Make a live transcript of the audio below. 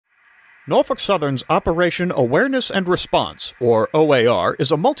Norfolk Southern's Operation Awareness and Response, or OAR,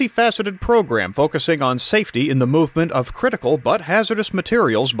 is a multifaceted program focusing on safety in the movement of critical but hazardous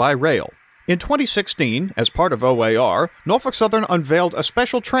materials by rail. In 2016, as part of OAR, Norfolk Southern unveiled a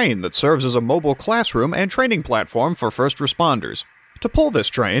special train that serves as a mobile classroom and training platform for first responders. To pull this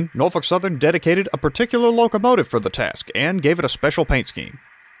train, Norfolk Southern dedicated a particular locomotive for the task and gave it a special paint scheme.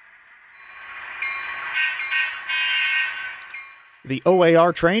 The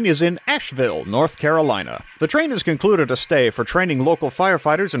OAR train is in Asheville, North Carolina. The train has concluded a stay for training local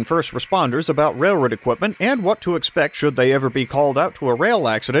firefighters and first responders about railroad equipment and what to expect should they ever be called out to a rail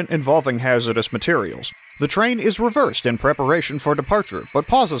accident involving hazardous materials. The train is reversed in preparation for departure, but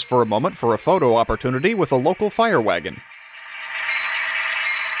pauses for a moment for a photo opportunity with a local fire wagon.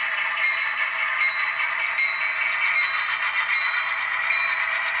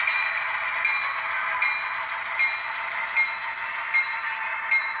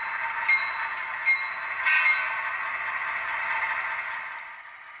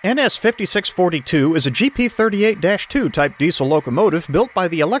 NS 5642 is a GP38-2 type diesel locomotive built by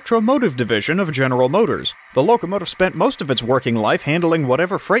the Electromotive Division of General Motors. The locomotive spent most of its working life handling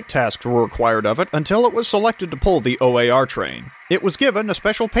whatever freight tasks were required of it until it was selected to pull the OAR train. It was given a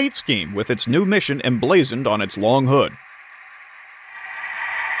special paint scheme with its new mission emblazoned on its long hood.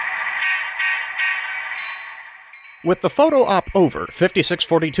 With the photo op over,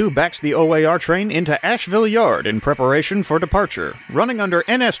 5642 backs the OAR train into Asheville Yard in preparation for departure. Running under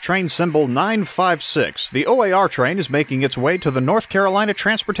NS train symbol 956, the OAR train is making its way to the North Carolina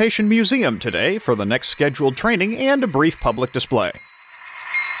Transportation Museum today for the next scheduled training and a brief public display.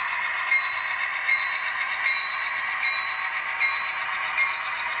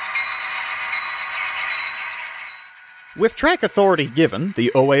 With track authority given,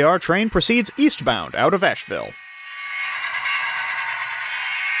 the OAR train proceeds eastbound out of Asheville.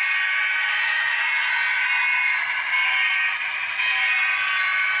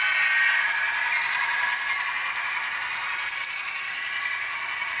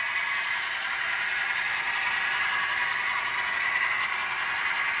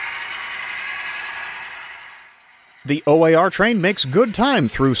 The OAR train makes good time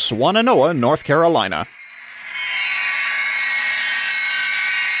through Swannanoa, North Carolina.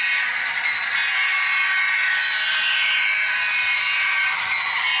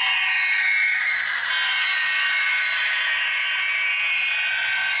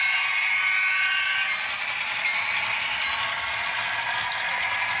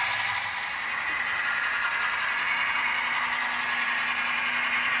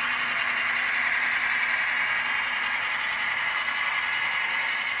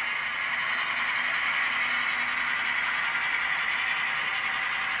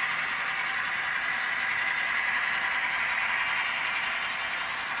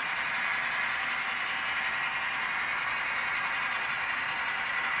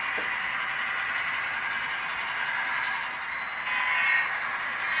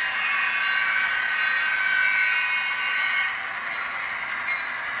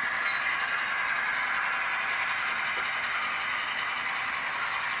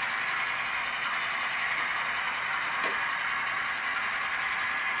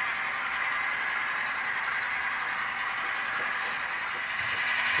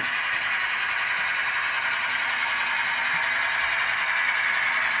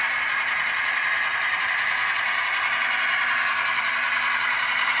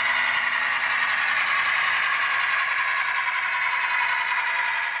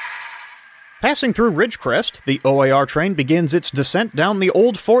 Passing through Ridgecrest, the OAR train begins its descent down the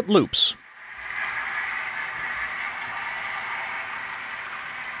Old Fort Loops.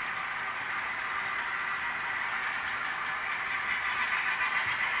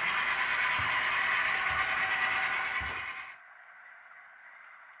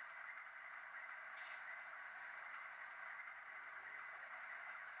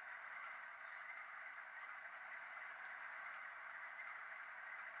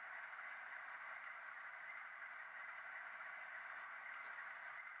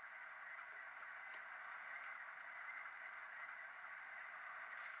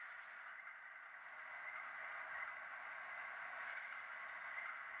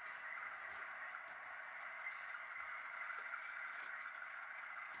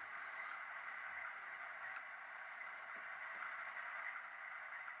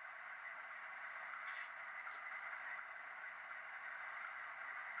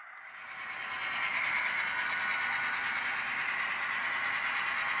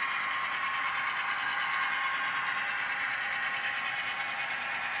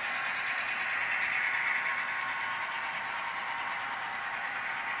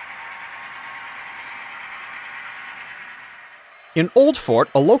 In Old Fort,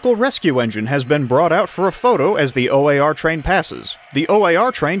 a local rescue engine has been brought out for a photo as the OAR train passes. The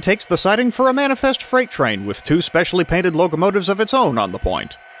OAR train takes the siding for a manifest freight train with 2 specially painted locomotives of its own on the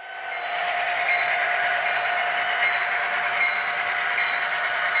point.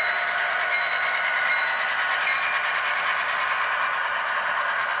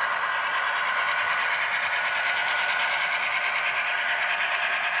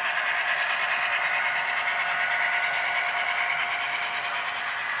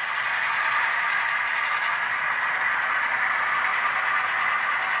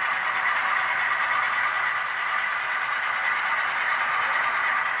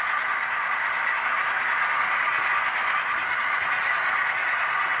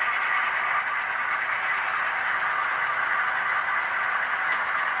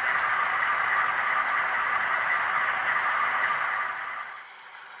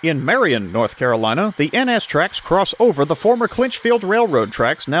 In Marion, North Carolina, the NS tracks cross over the former Clinchfield Railroad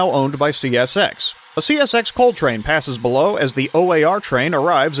tracks now owned by CSX. A CSX coal train passes below as the OAR train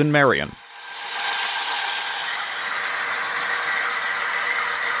arrives in Marion.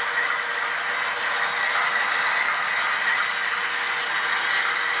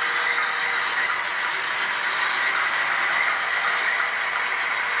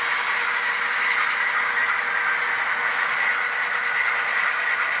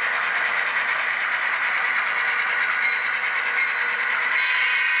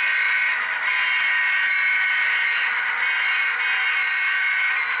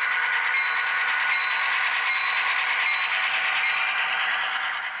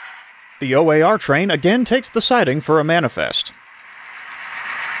 The OAR train again takes the siding for a manifest.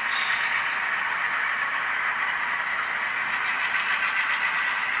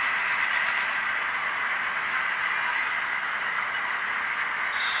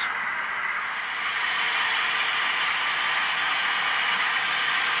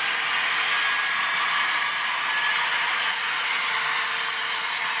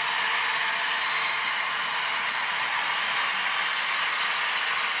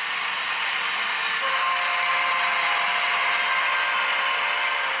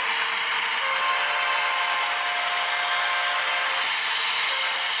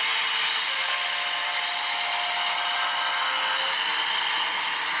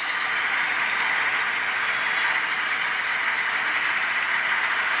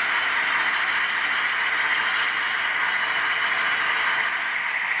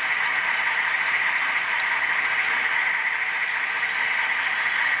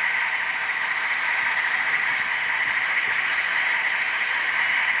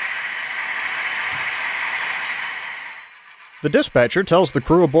 The dispatcher tells the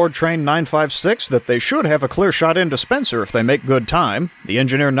crew aboard train 956 that they should have a clear shot into Spencer if they make good time. The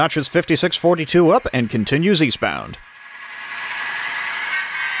engineer notches 5642 up and continues eastbound.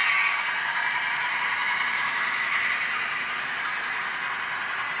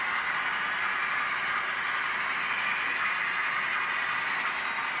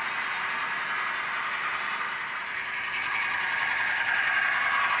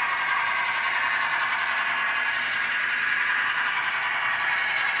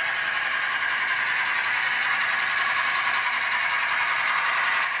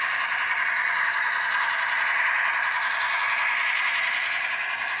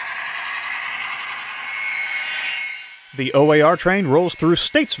 The OAR train rolls through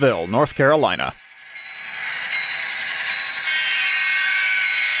Statesville, North Carolina.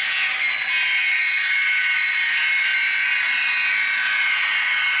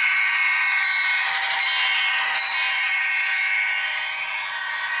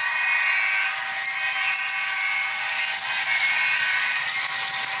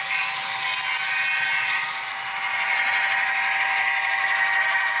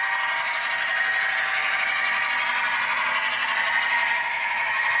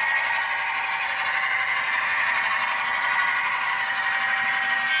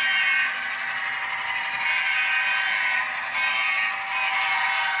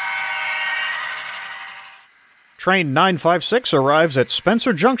 Train 956 arrives at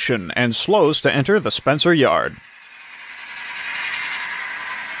Spencer Junction and slows to enter the Spencer Yard.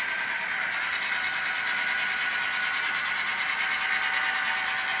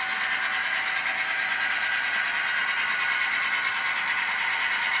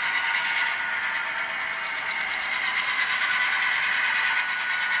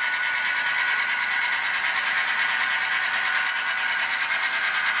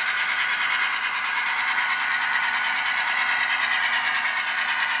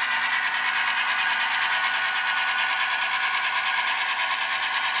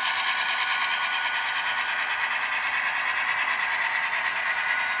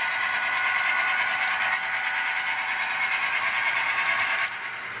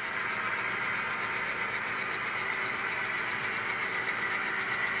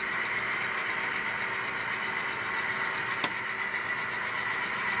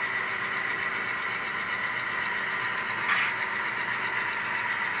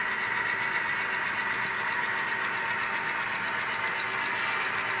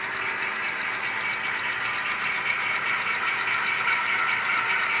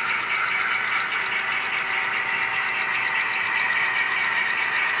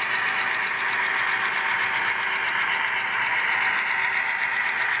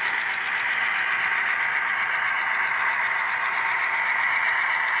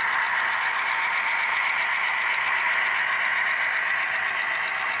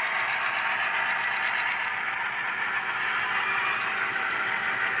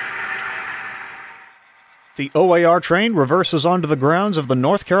 The OAR train reverses onto the grounds of the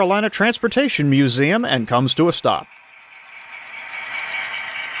North Carolina Transportation Museum and comes to a stop.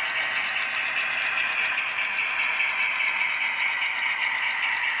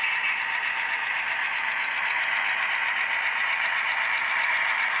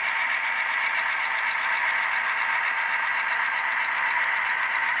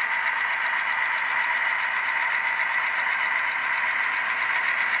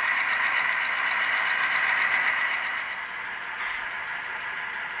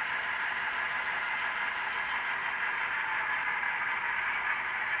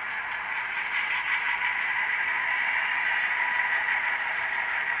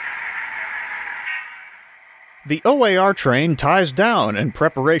 The OAR train ties down and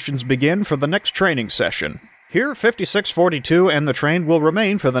preparations begin for the next training session. Here, 5642 and the train will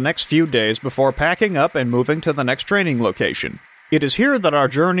remain for the next few days before packing up and moving to the next training location. It is here that our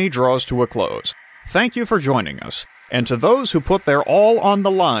journey draws to a close. Thank you for joining us, and to those who put their all on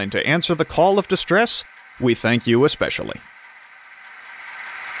the line to answer the call of distress, we thank you especially.